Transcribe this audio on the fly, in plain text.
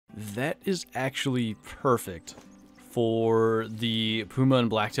That is actually perfect for the Puma and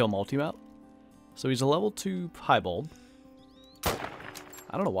Blacktail multi-mount. So he's a level 2 piebald.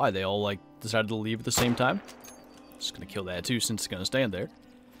 I don't know why they all, like, decided to leave at the same time. Just gonna kill that too since it's gonna stand there.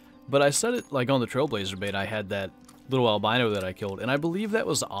 But I said it, like, on the Trailblazer beta, I had that little albino that I killed, and I believe that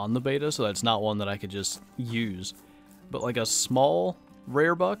was on the beta, so that's not one that I could just use. But, like, a small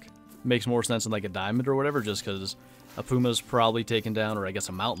rare buck makes more sense than, like, a diamond or whatever, just because a puma's probably taken down, or I guess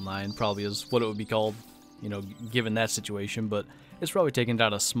a mountain lion probably is what it would be called, you know, given that situation, but it's probably taken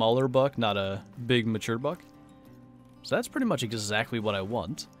down a smaller buck, not a big mature buck. So that's pretty much exactly what I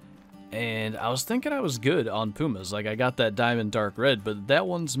want. And I was thinking I was good on pumas. Like, I got that diamond dark red, but that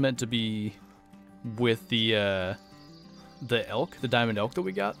one's meant to be with the elk, the diamond elk that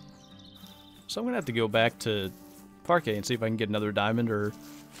we got. So I'm gonna have to go back to Parque and see if I can get another diamond, or...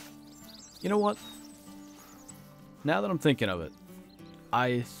 You know what? Now that I'm thinking of it,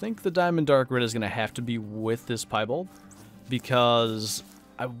 I think the diamond dark red is gonna have to be with this piebald, because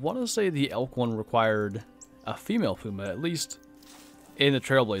I want to say the elk one required a female puma, at least in the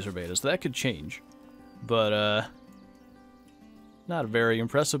Trailblazer beta, so that could change. But, not a very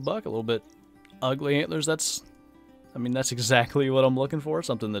impressive buck, a little bit ugly antlers. I mean, that's exactly what I'm looking for,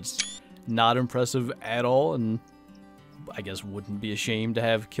 something that's not impressive at all, and I guess wouldn't be ashamed to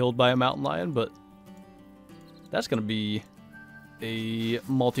have killed by a mountain lion, but that's going to be a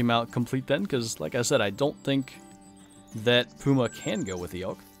multi-mount complete then, because, like I said, I don't think that puma can go with the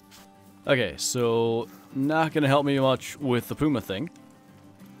elk. Okay, so not going to help me much with the puma thing,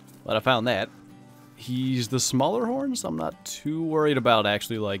 but I found that. He's the smaller horns. I'm not too worried about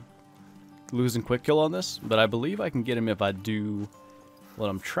actually, like, losing quick kill on this, but I believe I can get him if I do what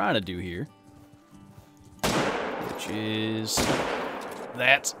I'm trying to do here, which is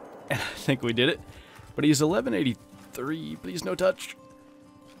that. And I think we did it. But he's 1183, please no touch.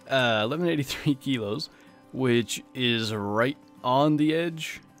 1183 kilos, which is right on the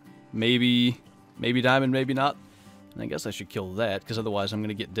edge. Maybe diamond, maybe not. And I guess I should kill that, because otherwise I'm going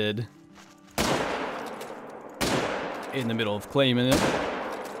to get dead in the middle of claiming him.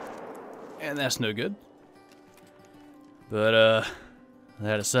 And that's no good. But,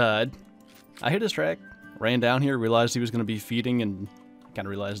 that aside, I hit his track, ran down here, realized he was going to be feeding, and kind of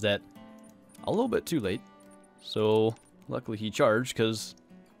realized that a little bit too late. So, luckily he charged, because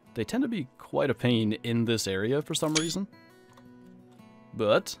they tend to be quite a pain in this area for some reason.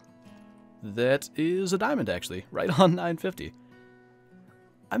 But that is a diamond, actually, right on 950.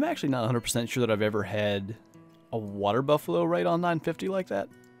 I'm actually not 100% sure that I've ever had a water buffalo right on 950 like that.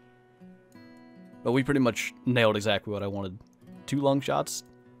 But we pretty much nailed exactly what I wanted. 2 long shots,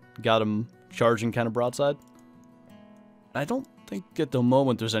 got him charging kind of broadside. I don't think at the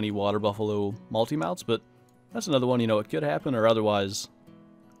moment there's any water buffalo multi-mounts, but that's another one, you know, it could happen, or otherwise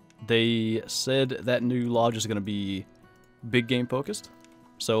they said that new lodge is going to be big game focused.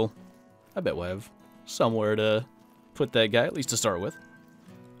 So I bet we'll have somewhere to put that guy, at least to start with.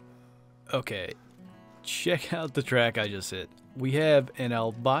 Okay, check out the track I just hit. We have an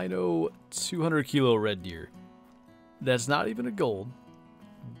albino 200 kilo red deer. That's not even a gold,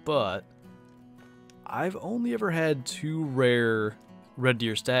 but I've only ever had 2 rare red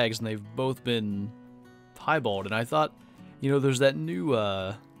deer stags, and they've both been piebald. And I thought, you know, there's that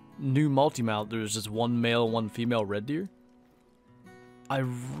new multi-mount. There's just 1 male, 1 female red deer. I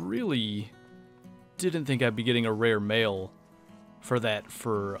really didn't think I'd be getting a rare male for that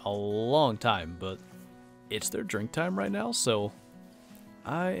for a long time, but it's their drink time right now, so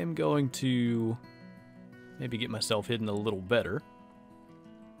I am going to maybe get myself hidden a little better.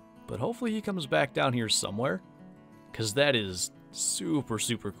 But hopefully he comes back down here somewhere, because that is super,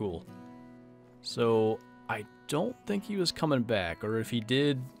 super cool. So I don't think he was coming back, or if he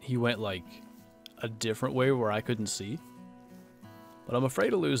did, he went like a different way where I couldn't see. But I'm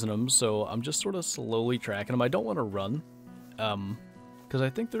afraid of losing him, so I'm just sort of slowly tracking him. I don't want to run, because I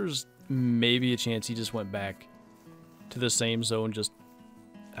think there's maybe a chance he just went back to the same zone just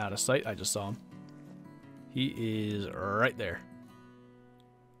out of sight. I just saw him. He is right there.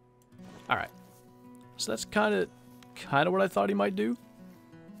 Alright. So that's kind of what I thought he might do.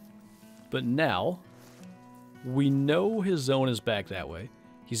 But now, we know his zone is back that way.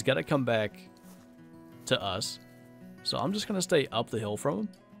 He's got to come back to us. So I'm just going to stay up the hill from him,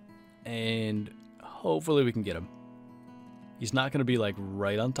 and hopefully we can get him. He's not going to be like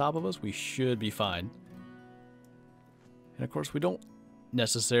right on top of us. We should be fine. And of course, we don't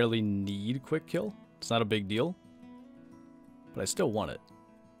necessarily need quick kill. It's not a big deal. But I still want it.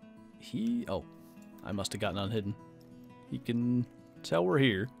 Oh, I must have gotten unhidden. He can tell we're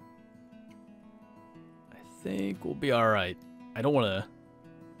here. I think we'll be alright. I don't want to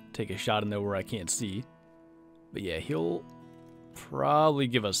take a shot in there where I can't see. But yeah, he'll probably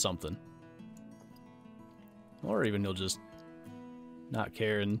give us something. Or even he'll just not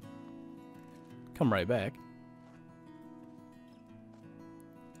care and come right back.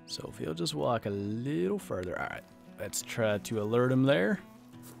 So if he'll just walk a little further. Alright, let's try to alert him there.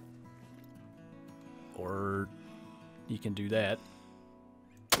 Or you can do that.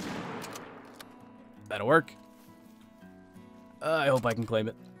 That'll work. I hope I can claim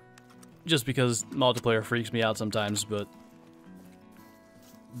it. Just because multiplayer freaks me out sometimes, but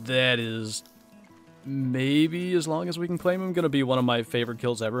that is maybe, as long as we can claim him, going to be one of my favorite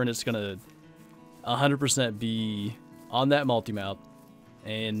kills ever, and it's going to 100% be on that multi-mount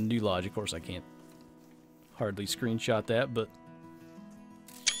and New Lodge. Of course, I can't hardly screenshot that, but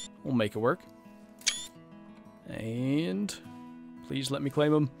we'll make it work. And please let me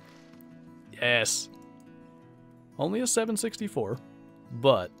claim him. Yes. Only a 764,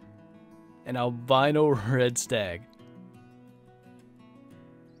 but an albino red stag.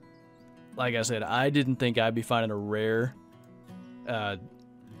 Like I said, I didn't think I'd be finding a rare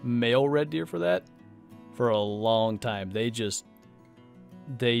male red deer for that for a long time. They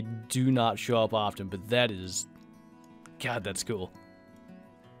do not show up often, but that is, God, that's cool.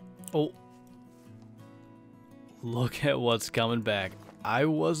 Oh, look at what's coming back. I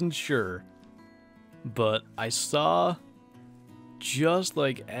wasn't sure, but I saw, just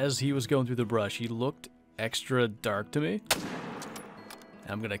like as he was going through the brush, he looked extra dark to me.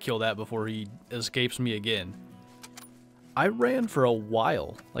 I'm gonna kill that before he escapes me again. I ran for a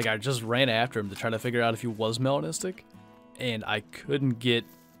while. Like, I just ran after him to try to figure out if he was melanistic, and I couldn't get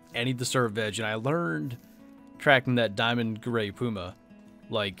any disturbed veg. And I learned tracking that diamond gray puma,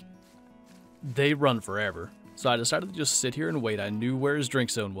 like, they run forever. So I decided to just sit here and wait. I knew where his drink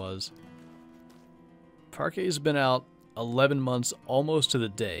zone was. Parquet's been out 11 months almost to the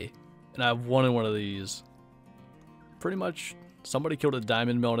day, and I've won in one of these. Pretty much somebody killed a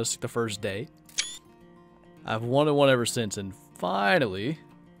diamond melanistic the first day. I've wanted one ever since, and finally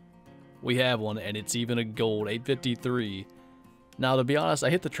we have one, and it's even a gold 853. Now, to be honest, I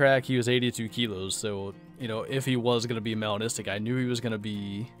hit the track, he was 82 kilos, so, you know, if he was going to be melanistic, I knew he was going to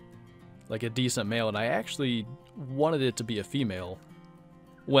be like a decent male, and I actually wanted it to be a female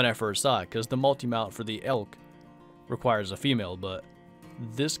when I first saw it, because the multi-mount for the elk requires a female, but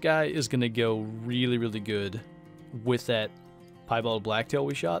this guy is going to go really, really good with that piebald blacktail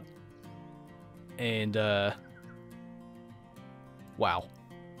we shot. And, wow.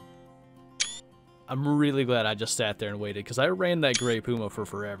 I'm really glad I just sat there and waited, because I ran that gray puma for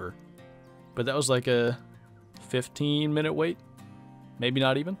forever. But that was like a 15-minute wait. Maybe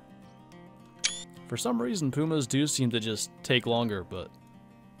not even. For some reason, pumas do seem to just take longer, but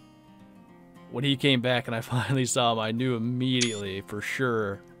when he came back and I finally saw him, I knew immediately, for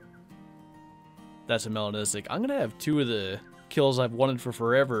sure, that's a melanistic. I'm going to have two of the kills I've wanted for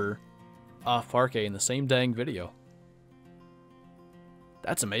forever off Parquet in the same dang video.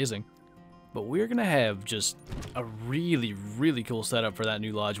 That's amazing. But we're going to have just a really, really cool setup for that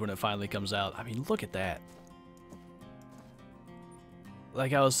new lodge when it finally comes out. I mean, look at that.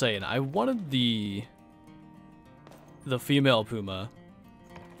 Like I was saying, I wanted the female puma,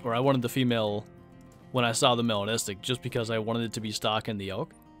 or I wanted the female when I saw the melanistic, just because I wanted it to be stock in the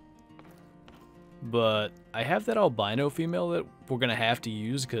elk. But I have that albino female that we're going to have to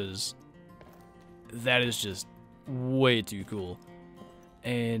use, because that is just way too cool.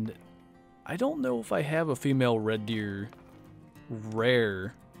 And I don't know if I have a female red deer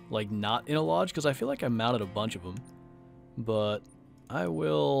rare, like not in a lodge, because I feel like I mounted a bunch of them. But I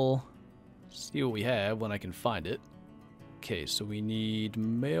will see what we have when I can find it. Okay, so we need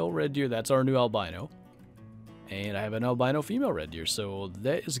male red deer. That's our new albino. And I have an albino female red deer, so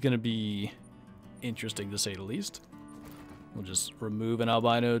that is going to be interesting to say the least. We'll just remove an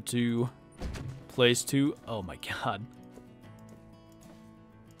albino to place 2. Oh my god.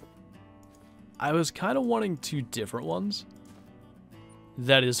 I was kind of wanting 2 different ones.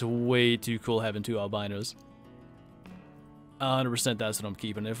 That is way too cool having 2 albinos. 100% that's what I'm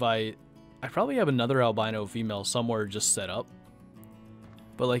keeping. If I probably have another albino female somewhere just set up.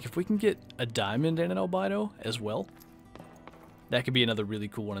 But like, if we can get a diamond and an albino as well, that could be another really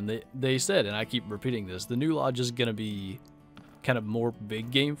cool one. And they said, and I keep repeating this, the new lodge is going to be kind of more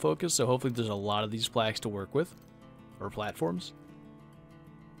big game focused, so hopefully there's a lot of these plaques to work with, or platforms.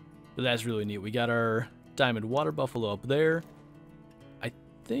 But that's really neat. We got our diamond water buffalo up there. I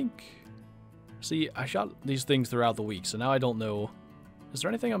think, see, I shot these things throughout the week, so now I don't know, is there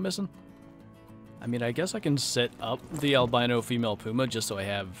anything I'm missing? I mean, I guess I can set up the albino female puma just so I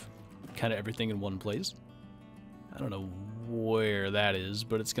have kind of everything in one place. I don't know where that is,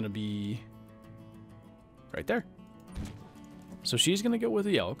 but it's going to be right there. So she's going to go with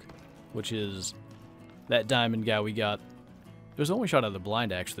the elk, which is that diamond guy we got. It was the only shot out of the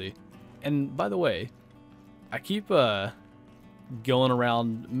blind, actually. And by the way, I keep going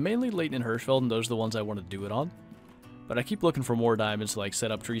around mainly Leighton and Hirschfeld, and those are the ones I want to do it on. But I keep looking for more diamonds to like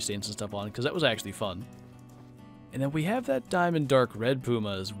set up tree stands and stuff on, because that was actually fun. And then we have that diamond dark red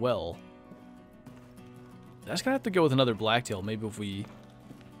puma as well. That's gonna have to go with another blacktail. Maybe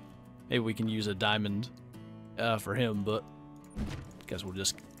we can use a diamond for him, but I guess we'll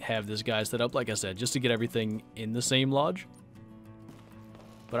just have this guy set up, like I said, just to get everything in the same lodge.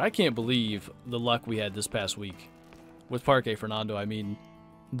 But I can't believe the luck we had this past week with Parque Fernando. I mean,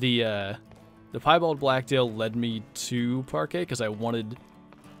 the piebald blacktail led me to Parque because I wanted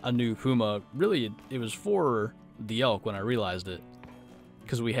a new puma. Really, it was for the elk when I realized it,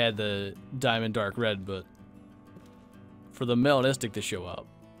 because we had the diamond dark red, but for the melanistic to show up,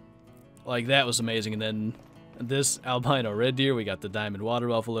 like, that was amazing. And then this albino red deer, we got the diamond water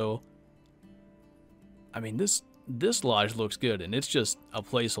buffalo. I mean, this lodge looks good, and it's just a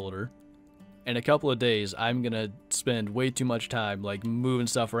placeholder. In a couple of days, I'm gonna spend way too much time like moving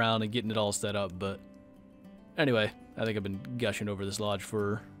stuff around and getting it all set up. But anyway, I think I've been gushing over this lodge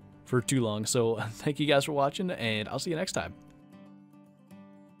for too long. So thank you guys for watching, and I'll see you next time.